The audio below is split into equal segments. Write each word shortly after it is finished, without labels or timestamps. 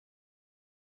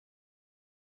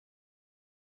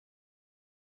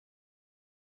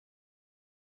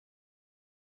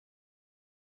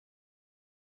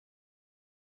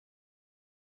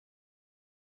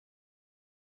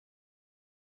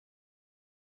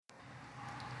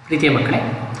ಪ್ರೀತಿಯ ಮಕ್ಕಳೇ,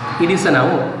 ಈ ದಿವಸ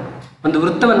ನಾವು ಒಂದು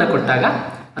ವೃತ್ತವನ್ನು ಕೊಟ್ಟಾಗ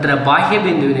ಅದರ ಬಾಹ್ಯ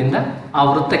ಬಿಂದುವಿನಿಂದ ಆ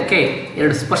ವೃತ್ತಕ್ಕೆ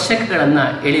ಎರಡು ಸ್ಪರ್ಶಕಗಳನ್ನು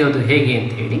ಎಳೆಯೋದು ಹೇಗೆ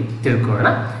ಅಂತ ಹೇಳಿ ತಿಳ್ಕೊಳ್ಳೋಣ.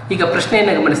 ಈಗ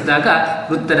ಪ್ರಶ್ನೆಯನ್ನು ಗಮನಿಸಿದಾಗ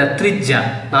ವೃತ್ತದ ತ್ರಿಜ್ಯ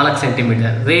 4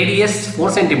 ಸೆಂಟಿಮೀಟರ್, ರೇಡಿಯಸ್ 4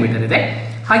 ಸೆಂಟಿಮೀಟರ್ ಇದೆ.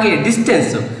 ಹಾಗೆ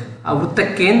ಡಿಸ್ಟೆನ್ಸು ಆ ವೃತ್ತ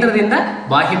ಕೇಂದ್ರದಿಂದ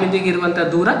ಬಾಹ್ಯ ಬಿಂದುವಿಗೆ ಇರುವಂಥ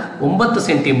ದೂರ 9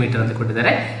 ಸೆಂಟಿಮೀಟರ್ ಅಂತ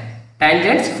ಕೊಟ್ಟಿದ್ದಾರೆ.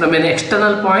 Tangents from N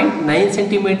external point 9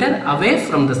 centimetre away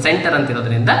from the centre ಅಂತ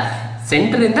ಇರೋದ್ರಿಂದ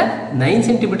ಸೆಂಟರಿಂದ 9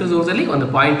 ಸೆಂಟಿಮೀಟರ್ ದೂರದಲ್ಲಿ ಒಂದು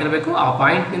ಪಾಯಿಂಟ್ ಇರಬೇಕು. ಆ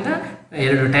ಪಾಯಿಂಟ್ನಿಂದ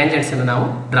ಎರಡು ಟ್ಯಾಂಜೆಂಟ್ಸನ್ನು ನಾವು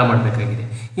ಡ್ರಾ ಮಾಡಬೇಕಾಗಿದೆ.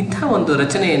 ಇಂತಹ ಒಂದು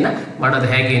ರಚನೆಯನ್ನು ಮಾಡೋದು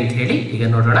ಹೇಗೆ ಅಂತ ಹೇಳಿ ಈಗ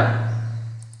ನೋಡೋಣ.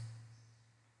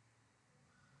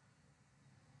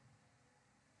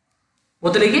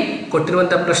 ಮೊದಲಿಗೆ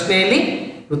ಕೊಟ್ಟಿರುವಂಥ ಪ್ರಶ್ನೆಯಲ್ಲಿ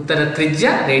ವೃತ್ತದ ತ್ರಿಜ್ಯ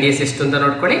ರೇಡಿಯಸ್ ಎಷ್ಟು ಅಂತ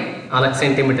ನೋಡ್ಕೊಳ್ಳಿ. 4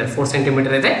 ಸೆಂಟಿಮೀಟರ್, 4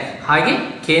 ಸೆಂಟಿಮೀಟರ್ ಇದೆ. ಹಾಗೆ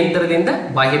ಕೇಂದ್ರದಿಂದ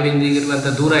ಬಾಹ್ಯ ಬಿಂದುವಿಗಿರುವಂಥ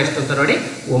ದೂರ ಎಷ್ಟು ಅಂತ ನೋಡಿ,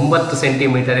 9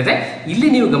 ಸೆಂಟಿಮೀಟರ್ ಇದೆ. ಇಲ್ಲಿ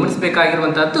ನೀವು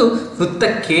ಗಮನಿಸಬೇಕಾಗಿರುವಂಥದ್ದು ವೃತ್ತ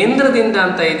ಕೇಂದ್ರದಿಂದ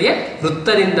ಅಂತ ಇದೆಯಾ,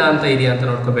 ವೃತ್ತದಿಂದ ಅಂತ ಇದೆಯಾ ಅಂತ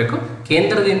ನೋಡ್ಕೋಬೇಕು.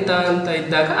 ಕೇಂದ್ರದಿಂದ ಅಂತ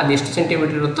ಇದ್ದಾಗ ಅಲ್ಲಿ ಎಷ್ಟು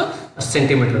ಸೆಂಟಿಮೀಟರ್ ಇರುತ್ತೋ ಅಷ್ಟು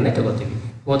ಸೆಂಟಿಮೀಟರ್ನೇ ತಗೋತೀವಿ.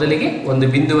 ಮೊದಲಿಗೆ ಒಂದು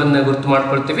ಬಿಂದುವನ್ನು ಗುರುತು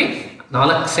ಮಾಡ್ಕೊಳ್ತೀವಿ.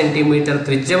 4 ಸೆಂಟಿಮೀಟರ್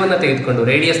ತ್ರಿಜ್ಯವನ್ನು ತೆಗೆದುಕೊಂಡು,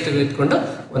 ರೇಡಿಯಸ್ ತೆಗೆದುಕೊಂಡು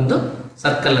ಒಂದು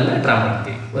ಸರ್ಕಲನ್ನು ಡ್ರಾ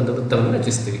ಮಾಡ್ತೀವಿ, ಒಂದು ವೃತ್ತವನ್ನು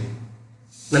ರಚಿಸ್ತೀವಿ.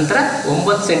 ನಂತರ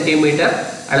 9 ಸೆಂಟಿಮೀಟರ್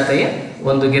ಅಳತೆಯ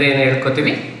ಒಂದು ಗೆರೆಯನ್ನು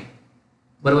ಎಳ್ಕೊತೀವಿ.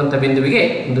 ಬರುವಂಥ ಬಿಂದುವಿಗೆ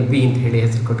ಒಂದು ಬಿ ಅಂತ ಹೇಳಿ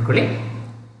ಹೆಸರು ಕೊಟ್ಕೊಳ್ಳಿ.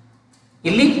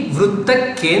 ಇಲ್ಲಿ ವೃತ್ತ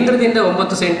ಕೇಂದ್ರದಿಂದ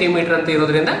 9 ಸೆಂಟಿಮೀಟರ್ ಅಂತ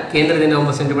ಇರೋದ್ರಿಂದ ಕೇಂದ್ರದಿಂದ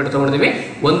 9 ಸೆಂಟಿಮೀಟರ್ ತೊಗೊಂಡಿದ್ದೀವಿ.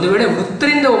 ಒಂದು ವೇಳೆ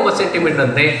ವೃತ್ತದಿಂದ 9 ಸೆಂಟಿಮೀಟರ್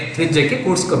ಅಂದರೆ ತ್ರಿಜ್ಯಕ್ಕೆ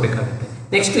ಕೂಡಿಸ್ಕೋಬೇಕಾಗುತ್ತೆ.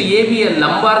 Next A ಬಿಯ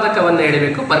ಲಂಬಾರ್ಧಕವನ್ನು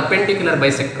ಎಳಿಬೇಕು. ಪರ್ಪೆಂಡಿಕ್ಯುಲರ್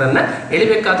ಬೈಸೆಕ್ಟರನ್ನು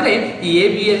ಎಳಿಬೇಕಾದ್ರೆ ಈ ಎ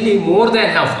ಬಿಯಲ್ಲಿ ಮೋರ್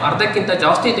ದ್ಯಾನ್ ಹಾಫ್, ಅರ್ಧಕ್ಕಿಂತ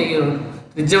ಜಾಸ್ತಿ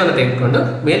ತ್ರಿಜ್ಯವನ್ನು ತೆಗೆದುಕೊಂಡು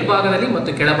ಮೇಲ್ಭಾಗದಲ್ಲಿ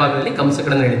ಮತ್ತು ಕೆಳಭಾಗದಲ್ಲಿ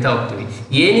ಕಂಸಗಳನ್ನು ಎಳಿತಾ ಹೋಗ್ತೀವಿ.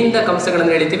 ಎನಿಂದ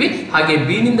ಕಂಸಗಳನ್ನು ಎಳಿತೀವಿ, ಹಾಗೆ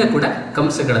ಬಿನಿಂದ ಕೂಡ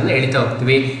ಕಂಸಗಳನ್ನು ಎಳಿತಾ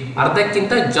ಹೋಗ್ತೀವಿ.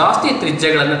 ಅರ್ಧಕ್ಕಿಂತ ಜಾಸ್ತಿ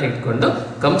ತ್ರಿಜ್ಯಗಳನ್ನು ತೆಗೆದುಕೊಂಡು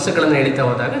ಕಂಸಗಳನ್ನು ಎಳಿತಾ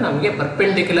ಹೋದಾಗ ನಮಗೆ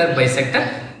ಪರ್ಪೆಂಡಿಕ್ಯುಲರ್ ಬೈಸೆಕ್ಟರ್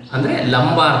ಅಂದರೆ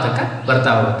ಲಂಬಾರ್ಧಕ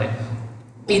ಬರ್ತಾ ಹೋಗುತ್ತೆ.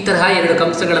 ಈ ತರಹ ಎರಡು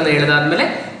ಕಂಸಗಳನ್ನು ಎಳೆದಾದ್ಮೇಲೆ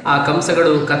ಆ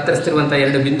ಕಂಸಗಳು ಕತ್ತರಿಸ್ತಿರುವಂಥ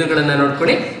ಎರಡು ಬಿಂದುಗಳನ್ನು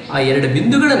ನೋಡ್ಕೊಳ್ಳಿ. ಆ ಎರಡು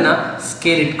ಬಿಂದುಗಳನ್ನು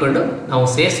ಸ್ಕೇಲ್ ಇಟ್ಕೊಂಡು ನಾವು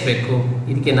ಸೇರಿಸಬೇಕು.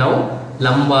 ಇದಕ್ಕೆ ನಾವು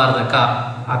ಲಂಬಾರ್ಧಕ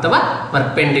ಅಥವಾ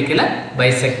ಪರ್ಪೆಂಡಿಕ್ಯುಲರ್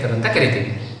ಬೈಸೆಕ್ಟರ್ ಅಂತ ಕರಿತೀವಿ.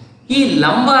 ಈ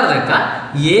ಲಂಬಾರ್ಧಕ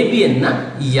ಎ ಬಿಯನ್ನು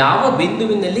ಯಾವ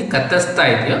ಬಿಂದುವಿನಲ್ಲಿ ಕತ್ತರಿಸ್ತಾ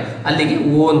ಇದೆಯೋ ಅಲ್ಲಿಗೆ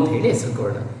ಓ ಅಂತ ಹೇಳಿ ಹೆಸರು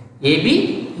ಕೊಡೋಣ. ಎ ಬಿ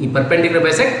ಈ ಪರ್ಪೆಂಡಿಕ್ಯುಲರ್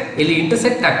ಬೈಸೆಕ್ಟ್ ಎಲ್ಲಿ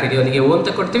ಇಂಟರ್ಸೆಕ್ಟ್ ಆಗ್ತಿದೆಯೋ ಅಲ್ಲಿಗೆ ಓ ಅಂತ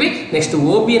ಕೊಡ್ತೀವಿ. ನೆಕ್ಸ್ಟ್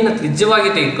ಒ ಬಿಯನ್ನು ತ್ರಿಜ್ಯವಾಗಿ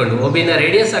ತೆಗೆದುಕೊಂಡು, ಒ ಬಿಯನ್ನು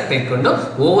ರೇಡಿಯಸ್ ಆಗಿ ತೆಗೆದುಕೊಂಡು,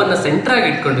 ಓವನ್ನು ಸೆಂಟರ್ ಆಗಿ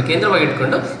ಇಟ್ಕೊಂಡು, ಕೇಂದ್ರವಾಗಿ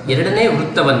ಇಟ್ಕೊಂಡು ಎರಡನೇ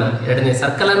ವೃತ್ತವನ್ನು, ಎರಡನೇ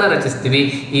ಸರ್ಕಲನ್ನು ರಚಿಸ್ತೀವಿ.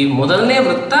 ಈ ಮೊದಲನೇ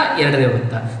ವೃತ್ತ, ಎರಡನೇ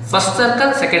ವೃತ್ತ, ಫಸ್ಟ್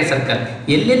ಸರ್ಕಲ್, ಸೆಕೆಂಡ್ ಸರ್ಕಲ್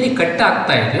ಎಲ್ಲೆಲ್ಲಿ ಕಟ್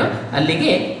ಆಗ್ತಾ ಇದೆಯೋ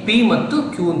ಅಲ್ಲಿಗೆ ಪಿ ಮತ್ತು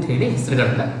ಕ್ಯೂ ಅಂತ ಹೇಳಿ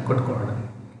ಹೆಸರುಗಳನ್ನ ಕೊಟ್ಕೊಳ್ಳೋಣ.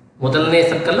 ಮೊದಲನೇ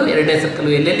ಸರ್ಕಲ್ಲು, ಎರಡನೇ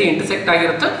ಸರ್ಕಲ್ಲು ಎಲ್ಲೆಲ್ಲಿ ಇಂಟರ್ಸೆಕ್ಟ್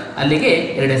ಆಗಿರುತ್ತೋ ಅಲ್ಲಿಗೆ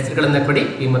ಎರಡು ಹೆಸರುಗಳನ್ನು ಕೊಡಿ,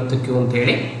 ಪಿ ಮತ್ತು ಕ್ಯೂ ಅಂತ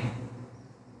ಹೇಳಿ.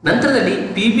 ನಂತರದಲ್ಲಿ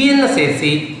ಪಿ ಬಿಯನ್ನು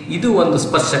ಸೇರಿಸಿ, ಇದು ಒಂದು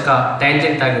ಸ್ಪರ್ಶಕ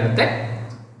ಟ್ಯಾಂಜೆಂಟ್ ಆಗಿರುತ್ತೆ.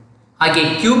 ಹಾಗೆ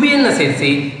ಕ್ಯೂ ಬಿಯನ್ನು ಸೇರಿಸಿ,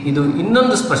 ಇದು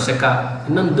ಇನ್ನೊಂದು ಸ್ಪರ್ಶಕ,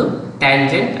 ಇನ್ನೊಂದು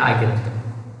ಟ್ಯಾಂಜೆಂಟ್ ಆಗಿರುತ್ತೆ.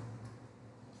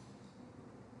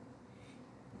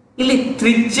 ಇಲ್ಲಿ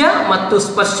ತ್ರಿಜ್ಯ ಮತ್ತು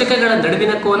ಸ್ಪರ್ಶಕಗಳ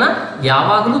ನಡುವಿನ ಕೋನ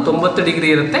ಯಾವಾಗಲೂ 90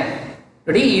 ಡಿಗ್ರಿ ಇರುತ್ತೆ.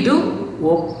 ನೋಡಿ, ಇದು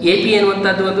ಎ ಪಿ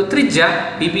ಎನ್ನುವಂಥದ್ದು ಒಂದು ತ್ರಿಜ್ಯ,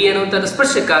 ಪಿ ಬಿ ಎನ್ನುವಂಥದ್ದು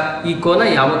ಸ್ಪರ್ಶಕ. ಈ ಕೋನ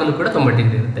ಯಾವಾಗಲೂ ಕೂಡ 90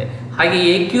 ಡಿಗ್ರಿ ಇರುತ್ತೆ. ಹಾಗೆ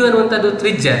ಎ ಕ್ಯೂ ಅನ್ನುವಂಥದ್ದು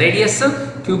ತ್ರಿಜ್ಯ, ರೇಡಿಯಸ್,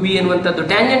 ಕ್ಯೂ ಬಿ ಎನ್ನುವಂಥದ್ದು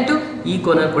ಟ್ಯಾಂಜೆಂಟು. ಈ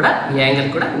ಕೋನ ಕೂಡ, ಈ ಆ್ಯಂಗಲ್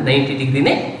ಕೂಡ 90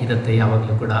 ಡಿಗ್ರಿನೇ ಇರುತ್ತೆ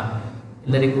ಯಾವಾಗಲೂ ಕೂಡ.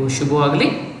 ಎಲ್ಲರಿಗೂ ಶುಭವಾಗಲಿ.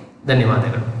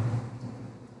 ಧನ್ಯವಾದಗಳು.